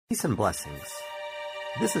Peace and blessings.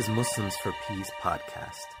 This is Muslims for Peace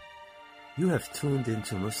podcast. You have tuned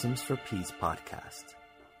into Muslims for Peace podcast.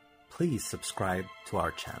 Please subscribe to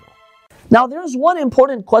our channel. Now there's one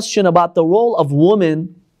important question about the role of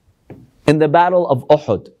women in the Battle of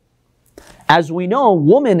Uhud. As we know,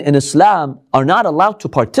 women in Islam are not allowed to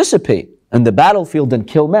participate in the battlefield and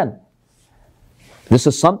kill men. This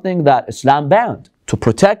is something that Islam banned. To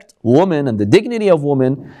protect women and the dignity of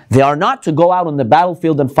women, they are not to go out on the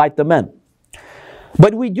battlefield and fight the men.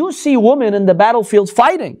 But we do see women in the battlefield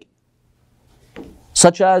fighting,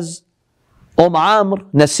 such as Amr,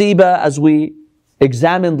 Nasiba, as we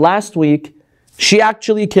examined last week. She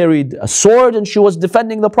actually carried a sword and she was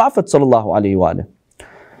defending the Prophet ﷺ.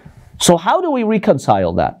 So how do we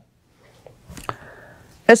reconcile that?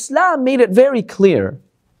 Islam made it very clear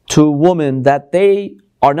to women that they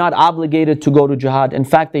are not obligated to go to jihad. In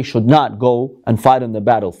fact, they should not go and fight on the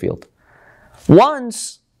battlefield.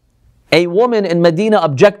 Once a woman in Medina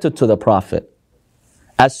objected to the Prophet.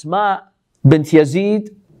 Asma bint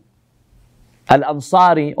Yazid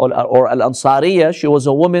al-Ansari or al-Ansariya, she was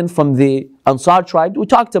a woman from the Ansar tribe. We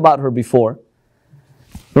talked about her before.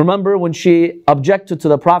 Remember when she objected to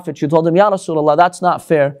the Prophet, she told him, Ya Rasulullah, that's not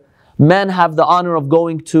fair. Men have the honor of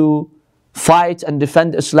going to fight and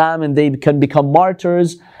defend Islam and they can become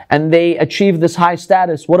martyrs and they achieve this high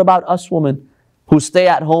status. What about us women who stay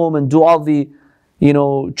at home and do all the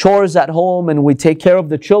chores at home and we take care of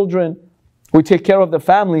the children, we take care of the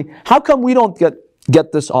family? How come we don't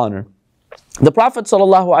get this honor? The Prophet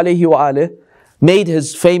ﷺ made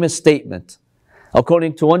his famous statement.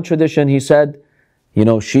 According to one tradition, he said,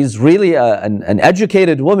 she's really an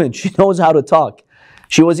educated woman. She knows how to talk.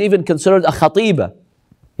 She was even considered a khatiba.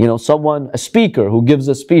 A speaker who gives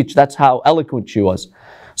a speech. That's how eloquent she was.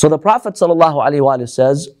 So the Prophet ﷺ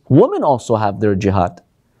says, women also have their jihad.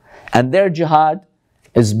 And their jihad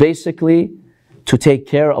is basically to take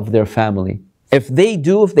care of their family. If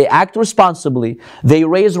they act responsibly, they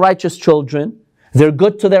raise righteous children, they're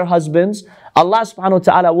good to their husbands, Allah subhanahu wa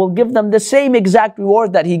ta'ala will give them the same exact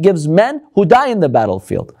reward that He gives men who die in the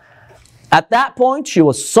battlefield. At that point, she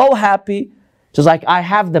was so happy. She's like, I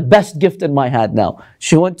have the best gift in my hand now.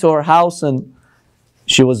 She went to her house and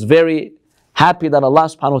she was very happy that Allah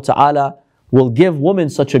subhanahu wa ta'ala will give women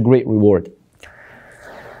such a great reward.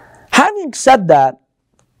 Having said that,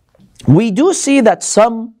 we do see that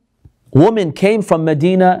some women came from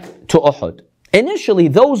Medina to Uhud. Initially,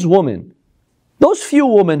 those few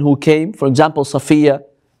women who came, for example, Safiya,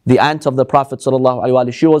 the aunt of the Prophet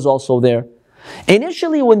ﷺ, she was also there.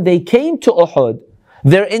 Initially, when they came to Uhud,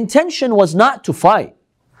 their intention was not to fight.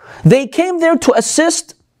 They came there to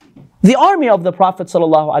assist the army of the Prophet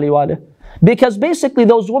ﷺ, because basically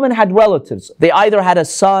those women had relatives. They either had a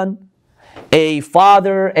son, a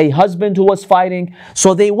father, a husband who was fighting.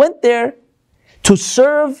 So they went there to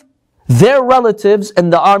serve their relatives in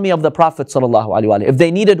the army of the Prophet ﷺ. If they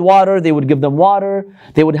needed water, they would give them water.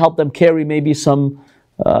 They would help them carry maybe some,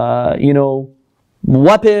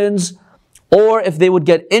 weapons. Or if they would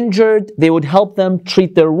get injured, they would help them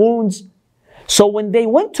treat their wounds. So when they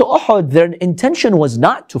went to Uhud, their intention was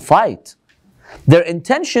not to fight. Their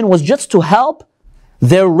intention was just to help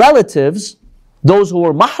their relatives, those who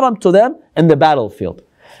were mahram to them, in the battlefield.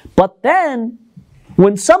 But then,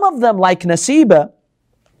 when some of them, like Nasiba,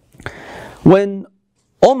 when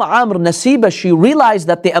Amr, Nasiba, she realized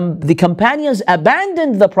that the companions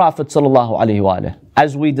abandoned the Prophet ﷺ,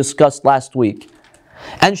 as we discussed last week.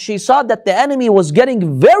 And she saw that the enemy was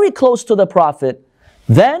getting very close to the Prophet.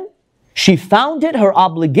 Then she found it her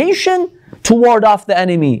obligation to ward off the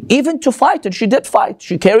enemy, even to fight. And she did fight.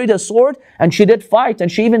 She carried a sword and she did fight.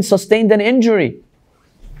 And she even sustained an injury.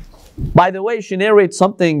 By the way, she narrates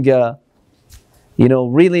something,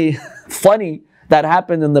 really funny that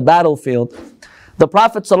happened in the battlefield. The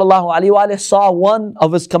Prophet ﷺ saw one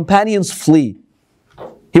of his companions flee.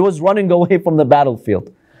 He was running away from the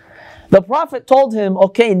battlefield. The Prophet told him,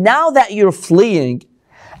 okay, now that you're fleeing,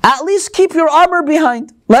 at least keep your armor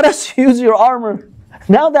behind. Let us use your armor.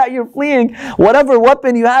 Now that you're fleeing, whatever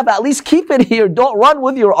weapon you have, at least keep it here. Don't run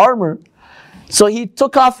with your armor. So he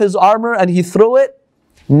took off his armor and he threw it.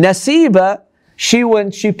 Nasiba, she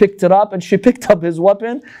picked it up and she picked up his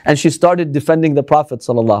weapon and she started defending the Prophet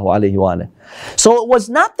ﷺ. So it was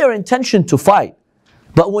not their intention to fight.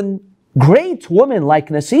 But when great women like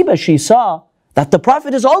Nasiba, she saw that the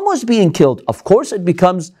Prophet is almost being killed, of course it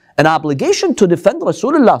becomes an obligation to defend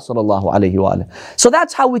Rasulullah ﷺ. So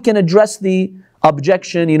that's how we can address the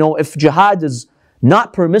objection. If jihad is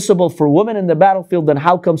not permissible for women in the battlefield, then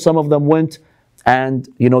how come some of them went and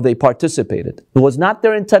they participated? It was not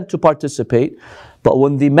their intent to participate, but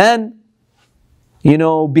when the men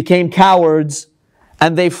became cowards,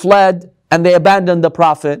 and they fled and they abandoned the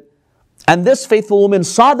Prophet. And this faithful woman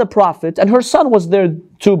saw the Prophet, and her son was there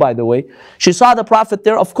too, by the way. She saw the Prophet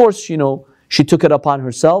there. Of course, she took it upon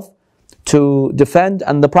herself to defend,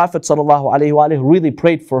 and the Prophet ﷺ really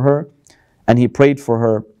prayed for her, and he prayed for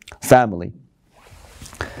her family.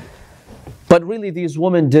 But really, these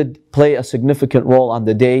women did play a significant role on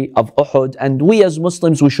the day of Uhud, and we as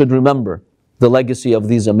Muslims, we should remember the legacy of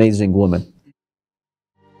these amazing women.